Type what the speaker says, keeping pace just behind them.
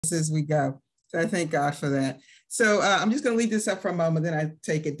as we go. So I thank God for that. So I'm just going to leave this up for a moment, then I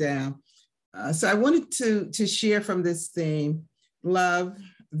take it down. So I wanted to share from this theme, love,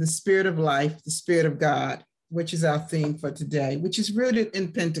 the spirit of life, the spirit of God, which is our theme for today, which is rooted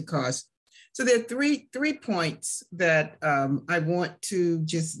in Pentecost. So there are three points that I want to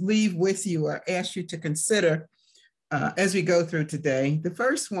just leave with you or ask you to consider as we go through today. The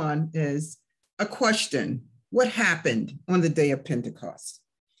first one is a question. What happened on the day of Pentecost?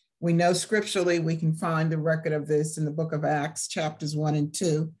 We know scripturally we can find the record of this in the book of Acts, chapters 1 and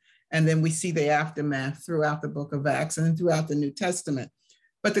 2. And then we see the aftermath throughout the book of Acts and throughout the New Testament.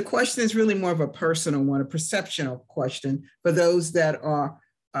 But the question is really more of a personal one, a perceptional question for those that are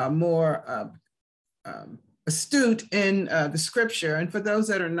more astute in the scripture. And for those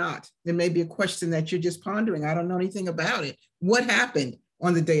that are not, it may be a question that you're just pondering. I don't know anything about it. What happened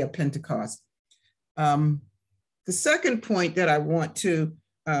on the day of Pentecost? The second point that I want to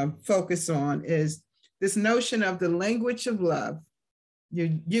focus on is this notion of the language of love, your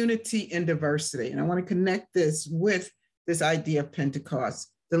unity and diversity. And I want to connect this with this idea of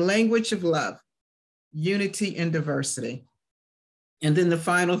Pentecost, the language of love, unity and diversity. And then the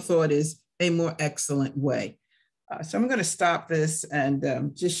final thought is a more excellent way. So I'm going to stop this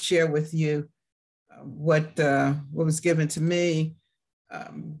and just share with you what was given to me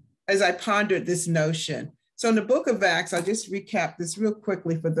as I pondered this notion. So in the book of Acts, I'll just recap this real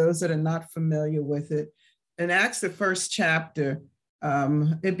quickly for those that are not familiar with it. In Acts, the first chapter,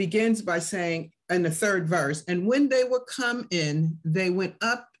 it begins by saying in the third verse, and when they were come in, they went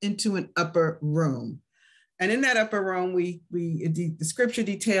up into an upper room. And in that upper room, the scripture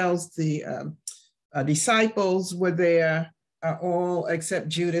details the disciples were there, all except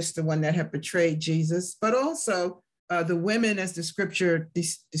Judas, the one that had betrayed Jesus, but also the women, as the scripture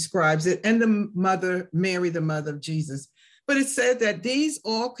describes it, and the mother, Mary, the mother of Jesus. But it said that these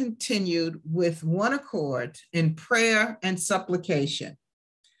all continued with one accord in prayer and supplication.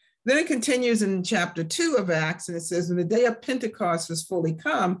 Then it continues in chapter 2 of Acts, and it says, when the day of Pentecost was fully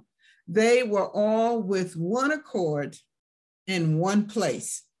come, they were all with one accord in one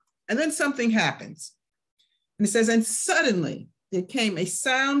place. And then something happens. And it says, and suddenly there came a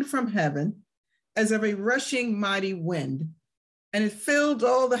sound from heaven as of a rushing mighty wind, and it filled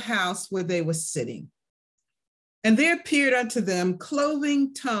all the house where they were sitting. And there appeared unto them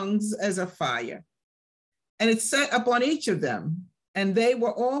cloven tongues as a fire, and it sat upon each of them, and they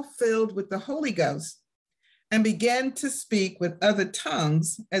were all filled with the Holy Ghost, and began to speak with other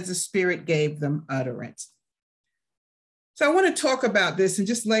tongues as the Spirit gave them utterance. So I want to talk about this and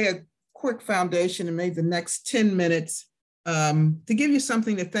just lay a quick foundation in maybe the next 10 minutes to give you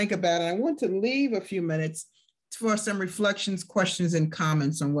something to think about. And I want to leave a few minutes for some reflections, questions, and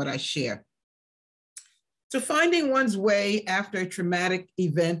comments on what I share. So finding one's way after a traumatic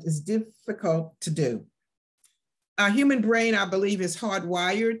event is difficult to do. Our human brain, I believe, is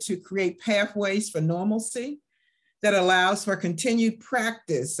hardwired to create pathways for normalcy that allows for continued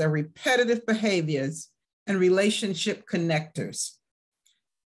practice of repetitive behaviors and relationship connectors.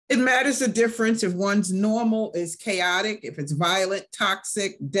 It matters the difference if one's normal is chaotic, if it's violent,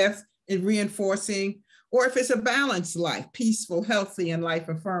 toxic, death and reinforcing, or if it's a balanced life, peaceful, healthy, and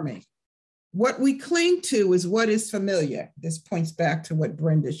life-affirming. What we cling to is what is familiar. This points back to what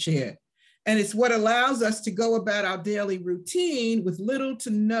Brenda shared. And it's what allows us to go about our daily routine with little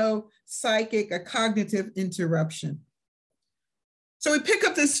to no psychic or cognitive interruption. So we pick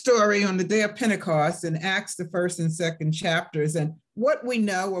up this story on the day of Pentecost in Acts, the first and second chapters. And what we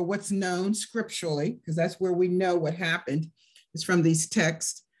know, or what's known scripturally, because that's where we know what happened, is from these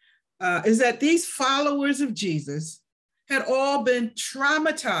texts, is that these followers of Jesus had all been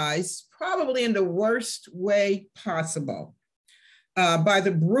traumatized, probably in the worst way possible, by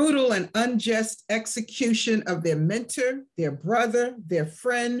the brutal and unjust execution of their mentor, their brother, their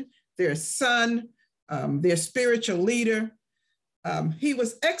friend, their son, their spiritual leader. He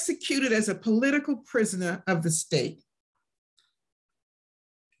was executed as a political prisoner of the state.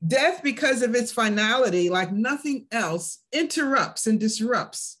 Death, because of its finality, like nothing else, interrupts and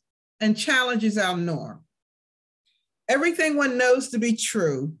disrupts and challenges our norm. Everything one knows to be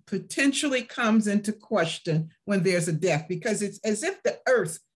true potentially comes into question when there's a death, because it's as if the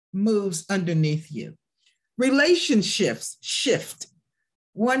earth moves underneath you. Relationships shift.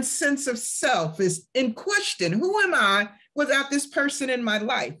 One's sense of self is in question. Who am I without this person in my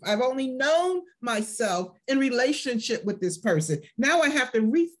life? I've only known myself in relationship with this person. Now I have to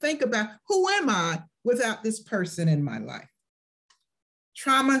rethink about who am I without this person in my life.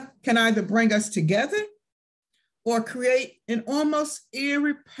 Trauma can either bring us together or create an almost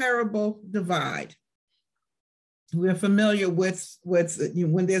irreparable divide. We're familiar with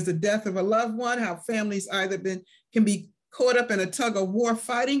when there's a death of a loved one, how families either can be caught up in a tug of war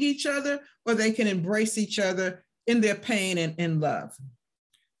fighting each other, or they can embrace each other in their pain and in love.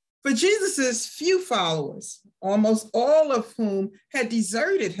 For Jesus's few followers, almost all of whom had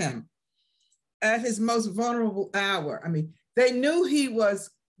deserted him at his most vulnerable hour. I mean, they knew he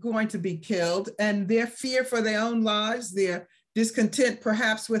was going to be killed, and their fear for their own lives, their discontent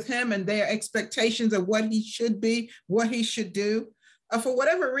perhaps with him and their expectations of what he should be, what he should do, for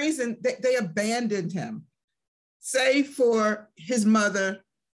whatever reason, they abandoned him, save for his mother,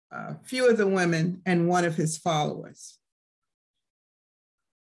 few of the women, and one of his followers.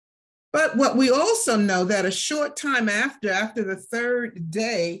 But what we also know that a short time after the third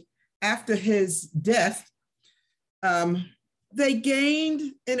day after his death, they gained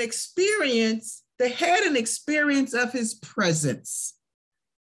an experience. They had an experience of his presence.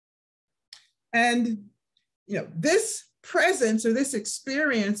 And, this presence or this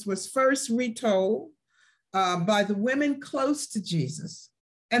experience was first retold by the women close to Jesus.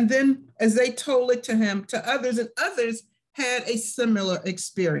 And then as they told it to him, to others, and others had a similar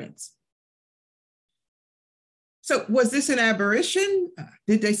experience. So was this an aberration?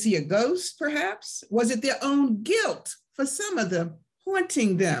 Did they see a ghost, perhaps? Was it their own guilt for some of them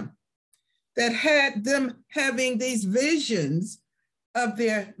haunting them that had them having these visions of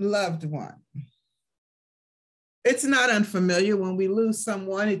their loved one? It's not unfamiliar when we lose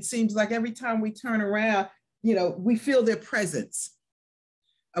someone. It seems like every time we turn around, we feel their presence.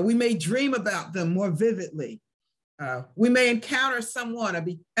 We may dream about them more vividly. We may encounter someone or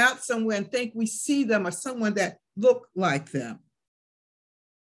be out somewhere and think we see them or someone that look like them.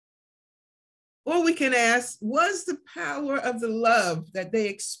 Or we can ask, was the power of the love that they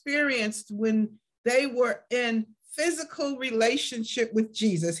experienced when they were in physical relationship with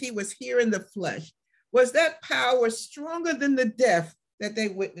Jesus, he was here in the flesh, was that power stronger than the death that they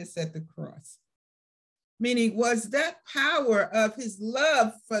witnessed at the cross? Meaning, was that power of his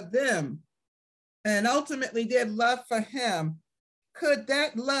love for them and ultimately their love for him, could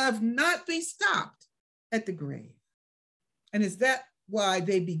that love not be stopped at the grave? And is that why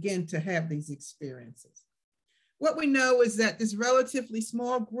they begin to have these experiences? What we know is that this relatively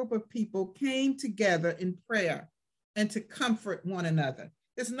small group of people came together in prayer and to comfort one another.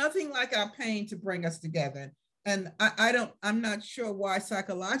 There's nothing like our pain to bring us together. And I'm not sure why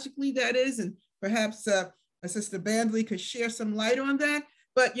psychologically that is. And perhaps Sister Bandley could share some light on that.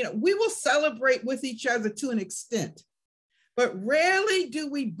 But, we will celebrate with each other to an extent, but rarely do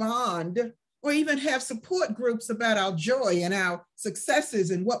we bond or even have support groups about our joy and our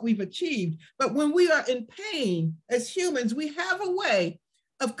successes and what we've achieved. But when we are in pain as humans, we have a way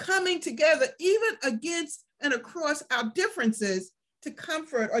of coming together, even against and across our differences, to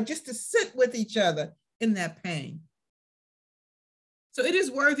comfort or just to sit with each other in that pain. So it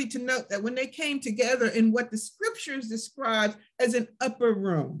is worthy to note that when they came together in what the scriptures describe as an upper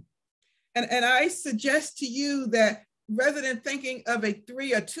room, and I suggest to you that rather than thinking of a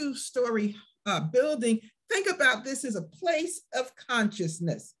 3 or 2-story building, think about this as a place of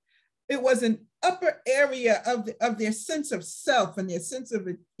consciousness. It was an upper area of their sense of self and their sense of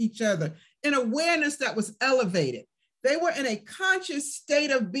each other, an awareness that was elevated. They were in a conscious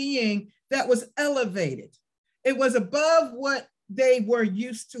state of being that was elevated. It was above what they were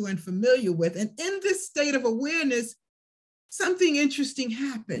used to and familiar with. And in this state of awareness, something interesting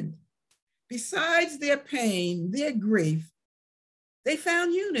happened. Besides their pain, their grief, they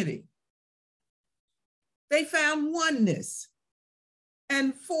found unity. They found oneness.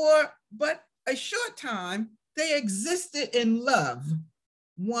 And for but a short time, they existed in love,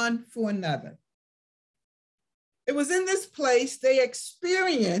 one for another. It was in this place they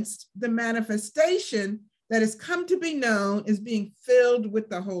experienced the manifestation that has come to be known as being filled with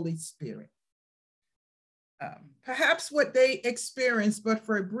the Holy Spirit. Perhaps what they experienced, but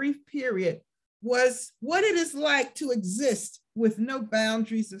for a brief period, was what it is like to exist with no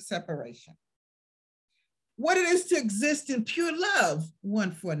boundaries of separation. What it is to exist in pure love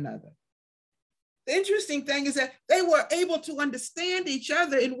one for another. The interesting thing is that they were able to understand each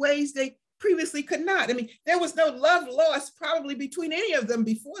other in ways they previously could not. I mean, there was no love lost probably between any of them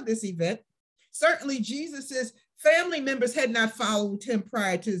before this event. Certainly Jesus's family members had not followed him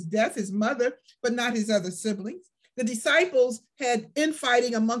prior to his death, his mother, but not his other siblings. The disciples had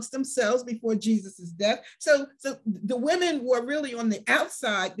infighting amongst themselves before Jesus's death. So the women were really on the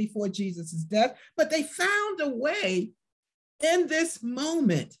outside before Jesus's death, but they found a way in this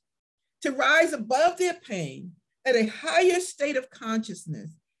moment to rise above their pain at a higher state of consciousness.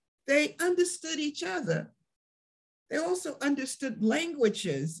 They understood each other. They also understood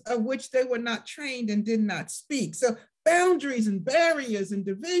languages of which they were not trained and did not speak. So boundaries and barriers and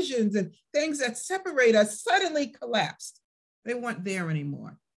divisions and things that separate us suddenly collapsed. They weren't there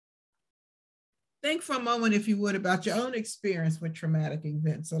anymore. Think for a moment, if you would, about your own experience with traumatic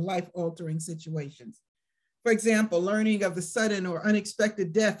events or life-altering situations. For example, learning of the sudden or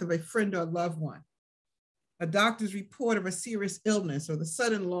unexpected death of a friend or loved one, a doctor's report of a serious illness or the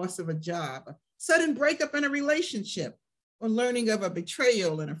sudden loss of a job, a sudden breakup in a relationship, or learning of a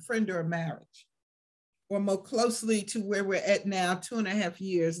betrayal in a friend or a marriage, or more closely to where we're at now, 2.5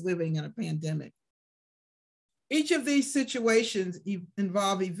 years living in a pandemic. Each of these situations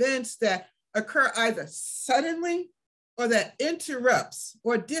involve events that occur either suddenly or that interrupts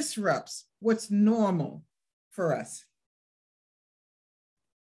or disrupts what's normal for us.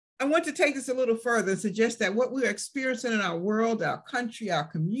 I want to take this a little further and suggest that what we're experiencing in our world, our country, our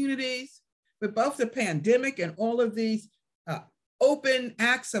communities, with both the pandemic and all of these open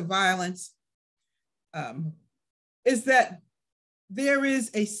acts of violence, is that there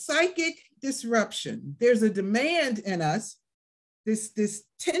is a psychic disruption. There's a demand in us, this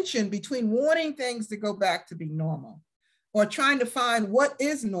tension between wanting things to go back to be normal or trying to find what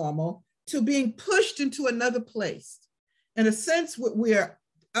is normal to being pushed into another place. In a sense, we're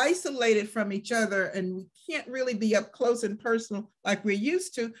isolated from each other and we can't really be up close and personal like we're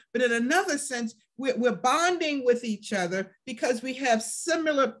used to, but in another sense, we're bonding with each other because we have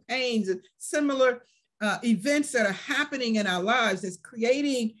similar pains and similar events that are happening in our lives that's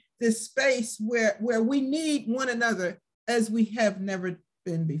creating this space where we need one another as we have never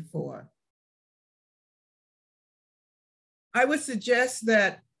been before. I would suggest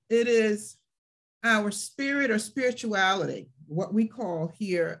that it is our spirit or spirituality, what we call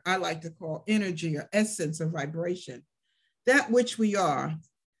here, I like to call energy or essence or vibration, that which we are,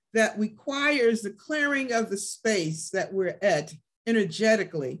 that requires the clearing of the space that we're at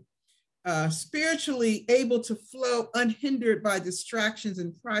energetically, spiritually able to flow unhindered by distractions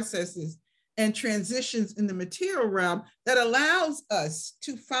and processes and transitions in the material realm that allows us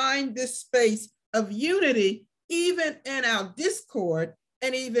to find this space of unity, even in our discord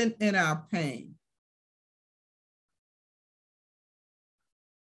and even in our pain.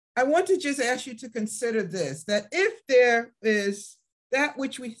 I want to just ask you to consider this, that if there is that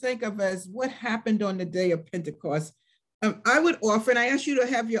which we think of as what happened on the day of Pentecost, I would offer, and I ask you to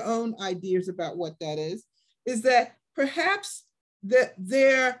have your own ideas about what that is that perhaps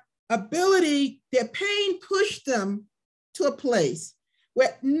their ability, their pain pushed them to a place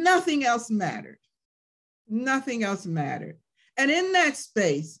where nothing else mattered. Nothing else mattered. And in that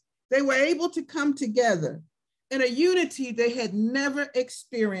space, they were able to come together in a unity they had never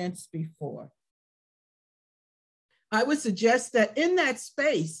experienced before. I would suggest that in that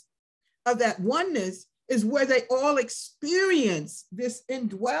space of that oneness is where they all experience this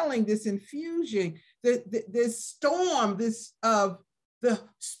indwelling, this infusion, this storm, this of the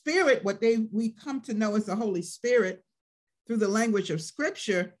Spirit, what we come to know as the Holy Spirit through the language of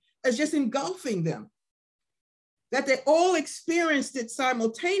Scripture, as just engulfing them. That they all experienced it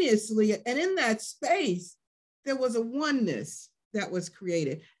simultaneously, and in that space, there was a oneness that was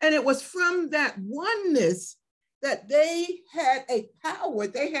created. And it was from that oneness that they had a power,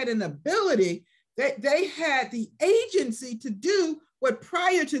 they had an ability, that they had the agency to do what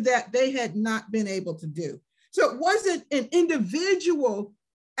prior to that they had not been able to do. So it wasn't an individual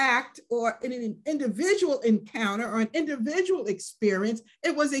act or an individual encounter or an individual experience,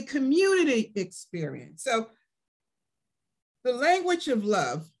 it was a community experience. So the language of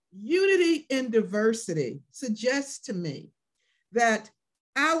love, unity in diversity, suggests to me that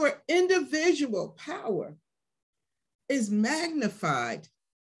our individual power is magnified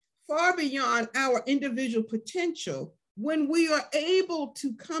far beyond our individual potential when we are able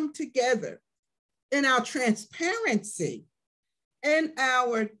to come together in our transparency and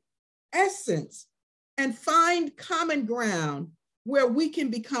our essence and find common ground where we can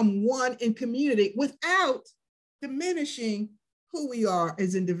become one in community without diminishing who we are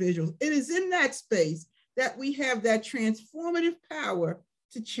as individuals. It is in that space that we have that transformative power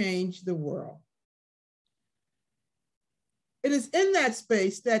to change the world. It is in that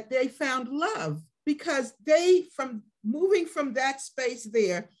space that they found love, because they, from moving from that space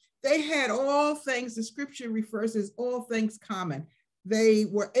there, they had all things, the Scripture refers to as all things common. They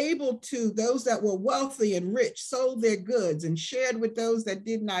were able to, those that were wealthy and rich sold their goods and shared with those that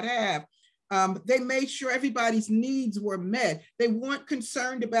did not have. They made sure everybody's needs were met. They weren't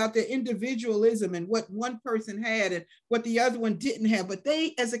concerned about their individualism and what one person had and what the other one didn't have, but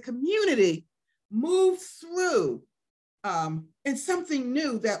they, as a community, moved through in something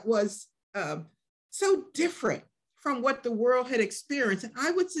new that was so different from what the world had experienced. And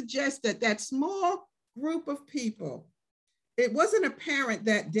I would suggest that that small group of people, it wasn't apparent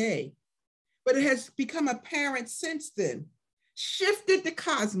that day, but it has become apparent since then, shifted the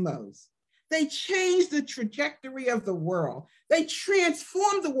cosmos. They changed the trajectory of the world. They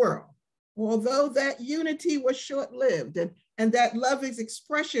transformed the world. Although that unity was short-lived and that love's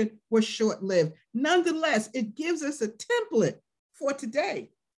expression was short-lived, nonetheless, it gives us a template for today.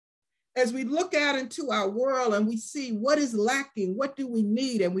 As we look out into our world and we see what is lacking, what do we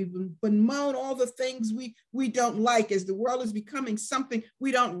need, and we've bemoan all the things we don't like as the world is becoming something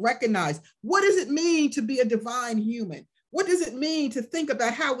we don't recognize. What does it mean to be a divine human? What does it mean to think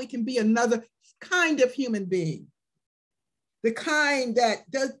about how we can be another kind of human being? The kind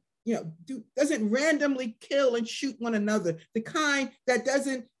that doesn't randomly kill and shoot one another. The kind that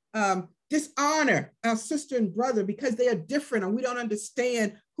doesn't dishonor our sister and brother because they are different and we don't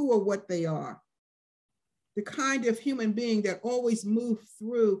understand who or what they are. The kind of human being that always moves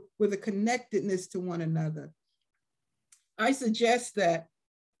through with a connectedness to one another. I suggest that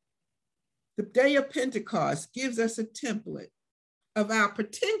the day of Pentecost gives us a template of our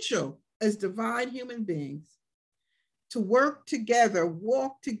potential as divine human beings to work together,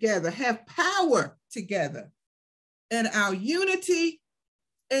 walk together, have power together in our unity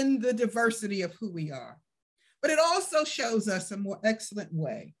and the diversity of who we are. But it also shows us a more excellent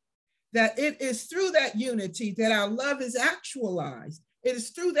way that it is through that unity that our love is actualized. It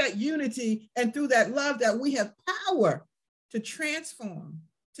is through that unity and through that love that we have power to transform,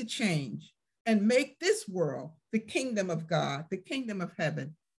 to change, and make this world the kingdom of God, the kingdom of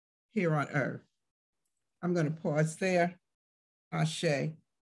heaven here on earth. I'm going to pause there. Ashe.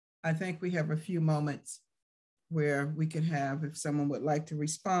 I think we have a few moments where we can have, if someone would like to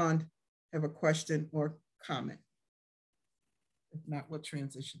respond, have a question or comment. If not, we'll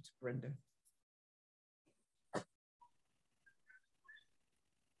transition to Brenda.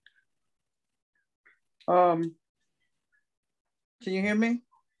 Can you hear me?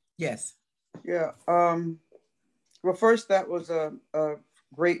 Yes. Yeah. Well, first, that was a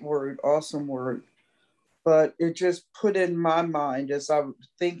great word, awesome word. But it just put in my mind as I was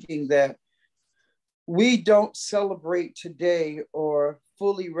thinking that we don't celebrate today or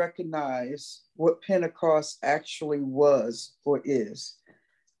fully recognize what Pentecost actually was or is,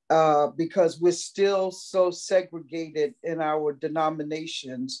 because we're still so segregated in our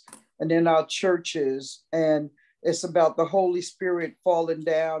denominations and in our churches. And it's about the Holy Spirit falling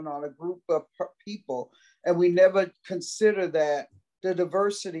down on a group of people. And we never consider that the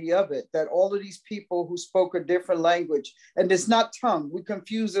diversity of it, that all of these people who spoke a different language, and it's not tongue. We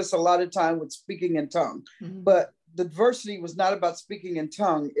confuse this a lot of time with speaking in tongue, but the diversity was not about speaking in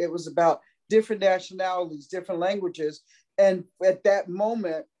tongue. It was about different nationalities, different languages. And at that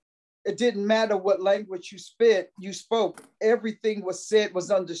moment, it didn't matter what language you spoke, everything was said, was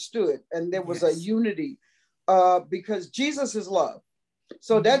understood. And there was a unity because Jesus is love.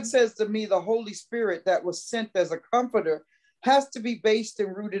 So that says to me, the Holy Spirit that was sent as a comforter has to be based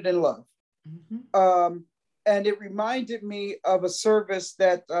and rooted in love. And it reminded me of a service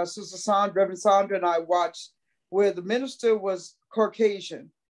that Sister Sandra, Reverend Sandra and I watched where the minister was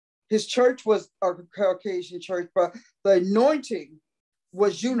Caucasian. His church was a Caucasian church, but the anointing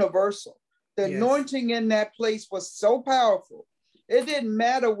was universal. The anointing in that place was so powerful. It didn't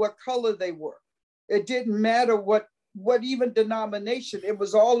matter what color they were. It didn't matter what even denomination. It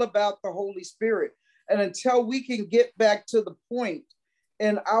was all about the Holy Spirit. And until we can get back to the point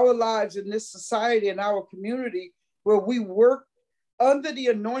in our lives, in this society, in our community, where we work under the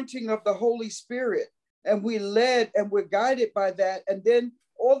anointing of the Holy Spirit, and we led and we're guided by that, and then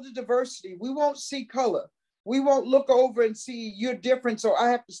all the diversity, we won't see color. We won't look over and see you're different, so I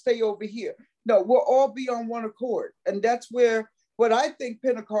have to stay over here. No, we'll all be on one accord. And that's where what I think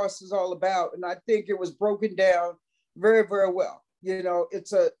Pentecost is all about. And I think it was broken down very, very well. You know,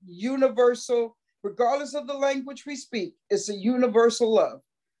 it's a universal, regardless of the language we speak, it's a universal love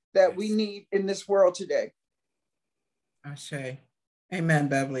that we need in this world today. Ashe. Amen,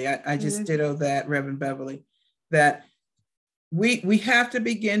 Beverly. I just ditto that, Reverend Beverly, that we have to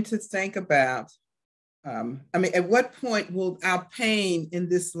begin to think about, at what point will our pain in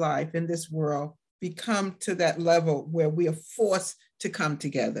this life, in this world, become to that level where we are forced to come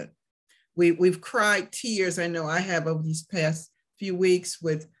together? We've cried tears, I know I have, over these past few weeks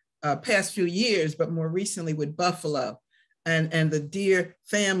with past few years, but more recently with Buffalo and the dear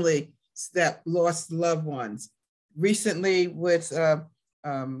family that lost loved ones. Recently with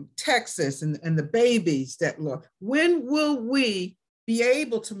Texas and the babies that lost. When will we be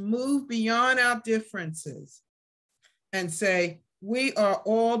able to move beyond our differences and say, we are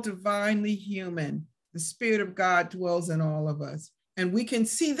all divinely human The Spirit of God dwells in all of us. And we can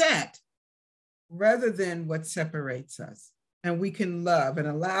see that rather than what separates us. And we can love and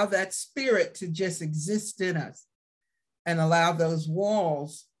allow that Spirit to just exist in us and allow those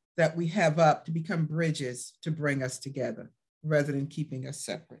walls that we have up to become bridges to bring us together rather than keeping us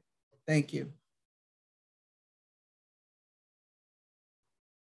separate. Thank you.